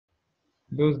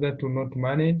Those that will not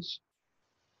manage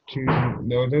to,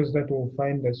 those that will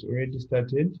find us already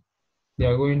started, they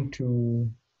are going to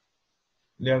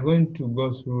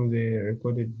go through the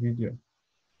recorded video.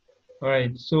 All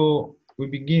right, so we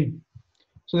begin.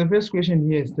 So the first question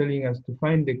here is telling us to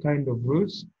find the kind of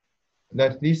roots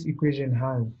that this equation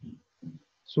has.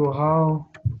 So how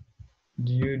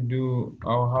do you do,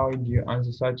 or how do you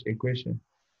answer such a question?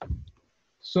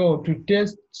 So to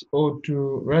test, or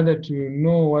to rather to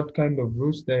know what kind of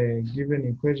roots the given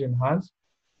equation has,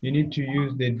 you need to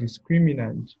use the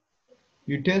discriminant.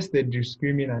 You test the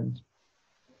discriminant.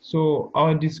 So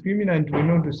our discriminant, we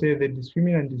know to say the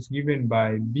discriminant is given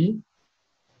by b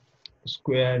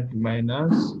squared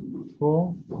minus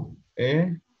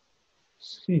 4ac.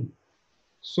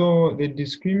 So the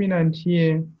discriminant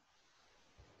here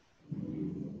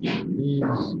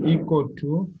is equal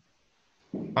to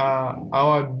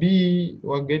our b,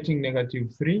 we're getting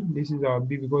 -3. This is our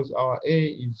b because our a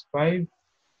is 5,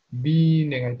 b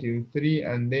 -3,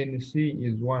 and then c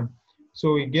is 1.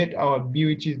 So we get our b,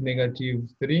 which is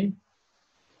 -3,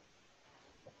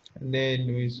 and then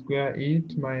we square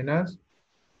it minus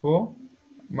 4.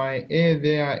 My a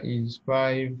there is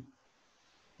 5,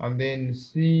 and then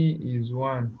c is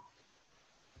 1.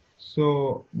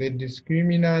 So the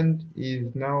discriminant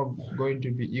is now going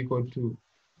to be equal to,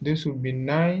 this will be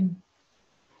 9.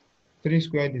 3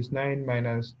 squared is 9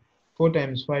 minus 4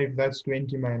 times 5, that's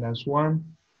 20 minus 1.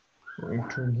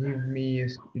 It will give me,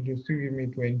 it will still give me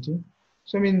 20.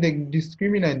 So I mean the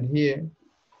discriminant here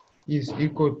is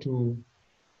equal to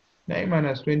 9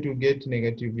 minus 20 will get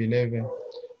 -11.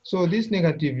 So this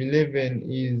 -11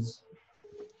 is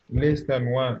less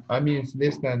than 1. I mean it's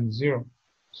less than 0.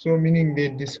 So meaning the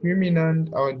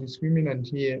discriminant, our discriminant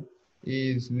here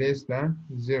is less than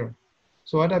 0.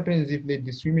 So what happens if the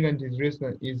discriminant is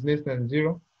less than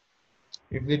 0?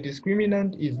 If the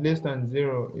discriminant is less than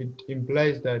 0, it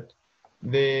implies that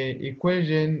the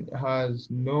equation has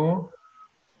no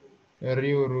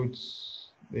real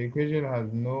roots. The equation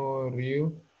has no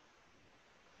real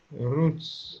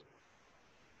roots.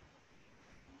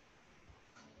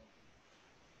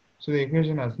 So the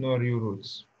equation has no real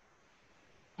roots.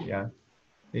 Yeah,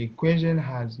 the equation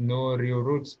has no real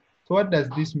roots. So what does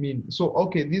this mean? So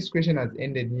okay, this question has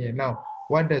ended here. Now,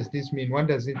 what does this mean? What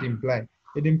does it imply?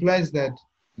 It implies that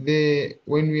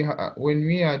when we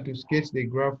are to sketch the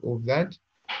graph of that,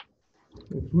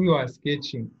 if we are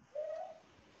sketching,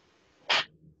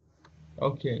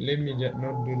 okay, let me just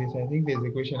not do this. I think there's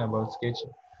a question about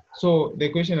sketching. So the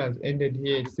question has ended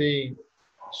here saying,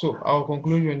 so our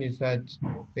conclusion is that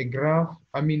the graph,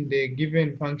 I mean the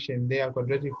given function, their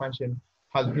quadratic function,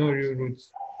 has no real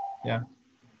roots. Yeah.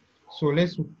 So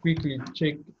let's quickly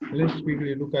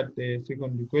look at the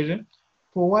second equation.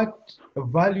 For what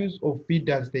values of p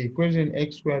does the equation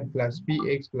x squared plus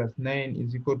px plus 9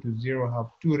 is equal to 0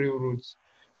 have two real roots?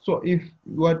 So if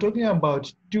we are talking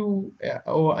about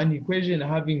or an equation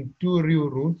having two real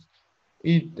roots,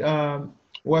 it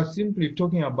was simply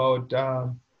talking about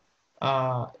the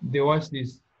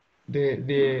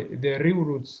real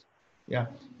roots. Yeah,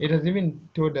 it has even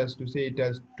told us to say it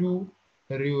has two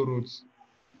real roots.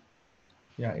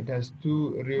 Yeah, it has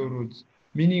two real roots,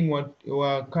 meaning what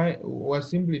we're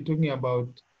simply talking about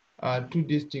two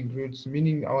distinct roots,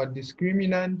 meaning our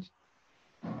discriminant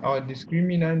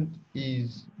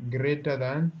is greater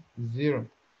than 0.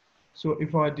 So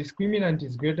if our discriminant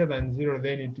is greater than 0,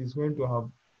 then it is going to have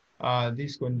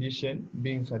this condition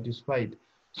being satisfied.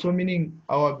 So meaning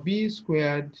our b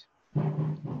squared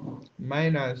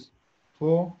minus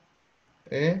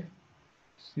 4ac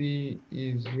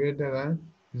is greater than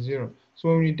 0. So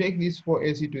when we take this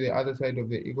 4ac to the other side of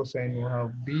the equal sign, we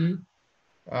have b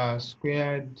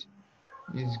squared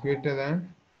is greater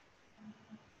than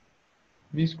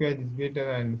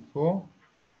 4ac.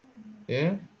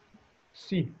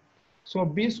 So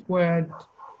b squared,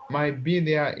 my b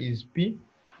there is p.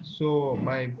 So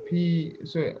my p,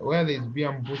 so where there is b,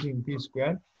 I'm putting p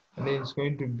squared, and then it's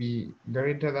going to be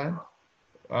greater than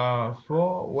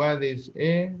 4, where there's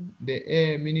a, the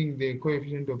a meaning the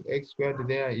coefficient of x squared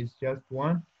there is just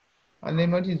 1. And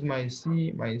then what is my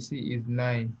c? My c is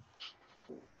 9.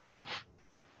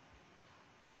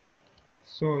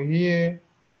 So here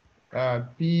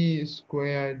p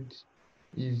squared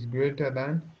is greater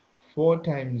than 4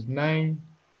 times 9.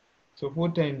 So 4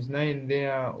 times 9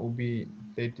 there will be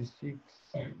 36.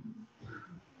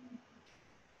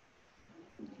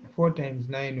 4 times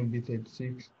 9 will be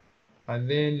 36. And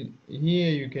then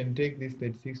here you can take this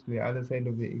 36 to the other side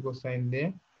of the equal sign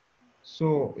there.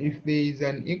 So if there is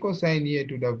an equal sign here,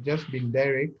 it would have just been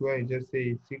direct, where you just say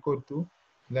it's equal to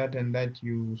that and that,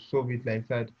 you solve it like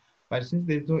that. But since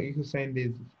there's no equal sign,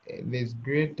 there's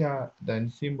greater than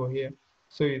symbol here.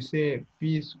 So you say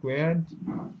p squared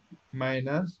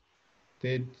minus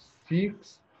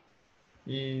 36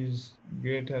 is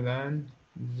greater than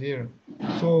 0.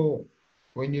 So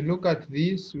when you look at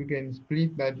this, we can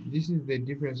split that. This is the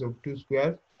difference of two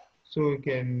squares. So we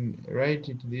can write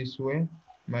it this way: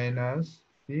 minus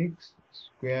 6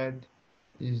 squared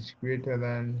is greater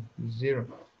than 0.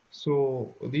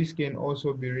 So this can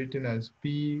also be written as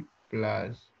p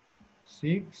plus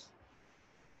 6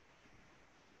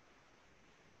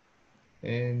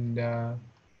 and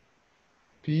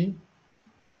p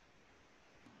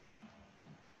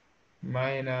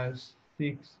minus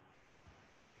 6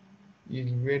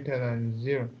 is greater than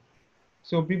 0.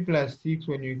 So p plus 6,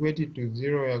 when you equate it to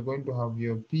 0, you are going to have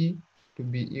your p to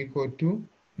be equal to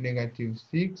negative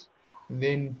 6.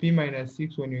 Then p minus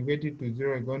 6, when you equate it to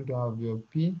 0, you're going to have your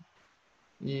p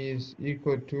is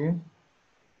equal to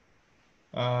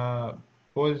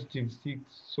positive 6.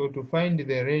 So to find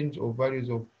the range of values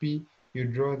of p, you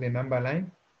draw the number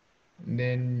line.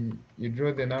 Then you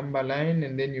draw the number line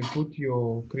and then you put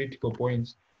your critical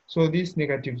points. So this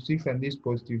negative 6 and this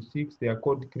positive 6, they are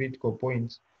called critical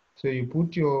points. So you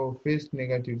put your first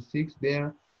negative 6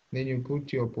 there, then you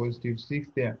put your positive 6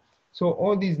 there. So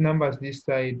all these numbers this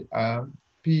side are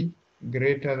p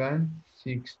greater than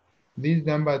 6. These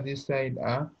numbers this side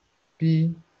are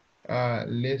p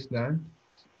less than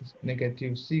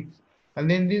negative 6. And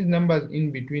then these numbers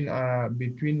in between are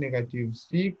between negative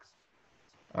 6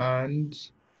 and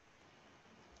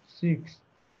 6.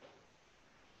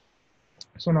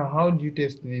 So now how do you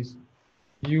test this?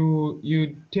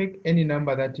 You take any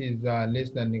number that is less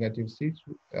than negative 6,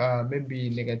 maybe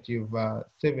negative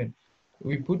 7.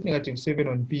 We put negative 7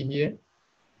 on p here.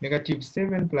 Negative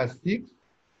 7 plus 6,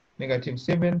 negative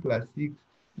 7 plus 6,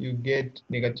 you get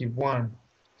negative 1.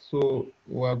 So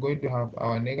we are going to have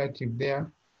our negative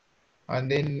there. And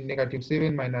then negative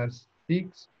 7 minus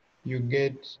 6, you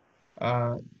get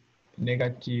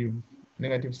negative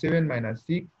 7 minus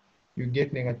 6, you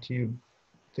get negative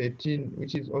 13,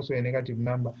 which is also a negative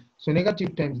number. So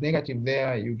negative times negative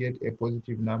there, you get a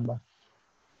positive number.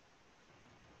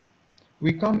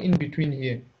 We come in between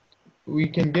here. We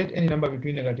can get any number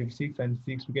between negative 6 and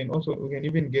 6. We can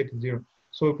even get 0.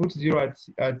 So we put 0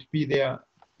 at p there.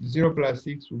 0 plus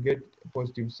 6, we get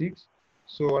positive 6.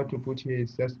 So what to put here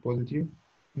is just positive.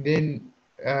 Then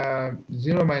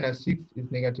 0 minus 6 is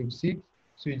negative 6.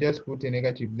 So you just put a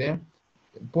negative there.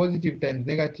 Positive times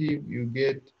negative, you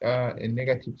get a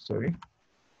negative, sorry.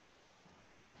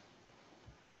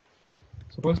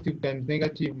 So positive times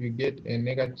negative, you get a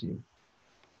negative.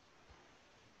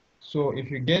 So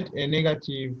if you get a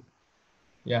negative,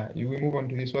 yeah, you will move on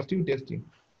to this. We're still testing.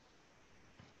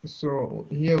 So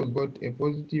here we got a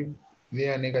positive,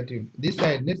 there negative. This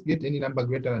side, let's get any number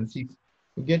greater than 6.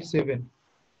 We get 7.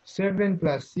 7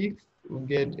 plus 6, we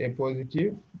get a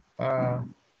positive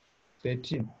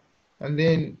 13. And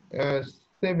then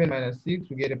 7 minus 6,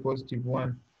 we get a positive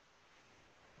 1.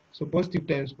 So positive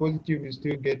times positive, you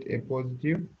still get a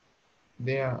positive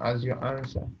there as your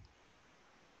answer.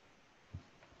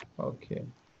 Okay.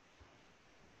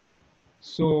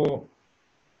 So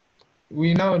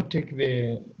we now take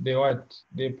the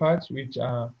parts which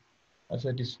are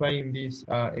satisfying this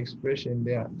expression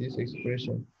there, this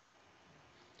expression.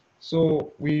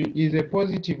 So is a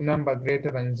positive number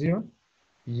greater than 0?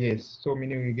 Yes. So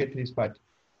meaning we get this part.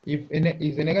 If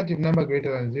is a negative number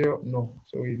greater than 0? No.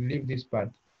 So we leave this part.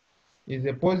 Is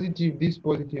a positive, this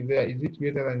positive there, is it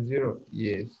greater than 0?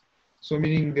 Yes. So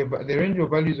meaning the range of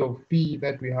values of p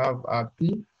that we have are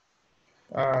p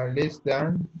less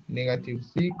than negative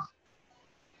 6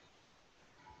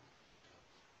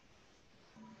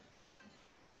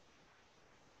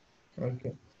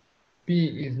 okay, p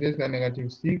is less than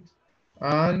negative 6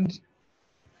 and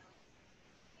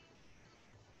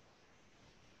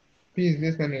p is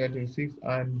less than negative 6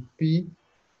 and p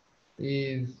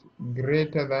is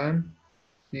greater than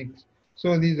 6.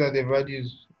 So these are the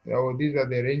values, or these are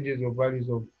the ranges of values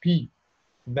of p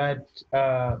that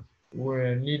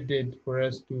were needed for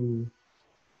us to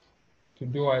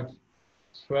do what?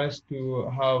 For us to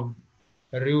have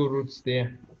real roots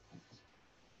there.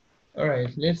 All right,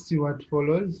 let's see what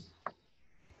follows.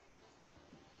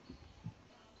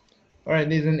 All right,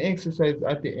 there's an exercise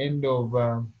at the end of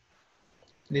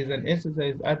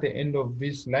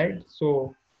this slide.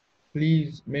 So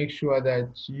please make sure that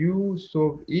you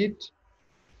solve it.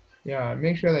 Yeah,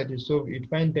 make sure that you solve it.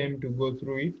 Find time to go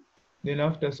through it. Then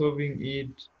after solving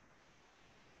it,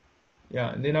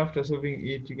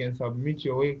 you can submit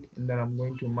your work, and then I'm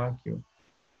going to mark you.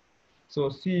 So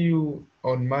see you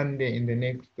on Monday in the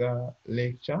next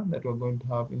lecture that we're going to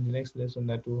have, in the next lesson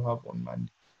that we'll have on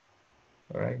Monday.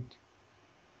 All right.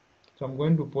 So I'm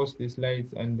going to post the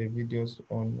slides and the videos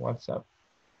on WhatsApp.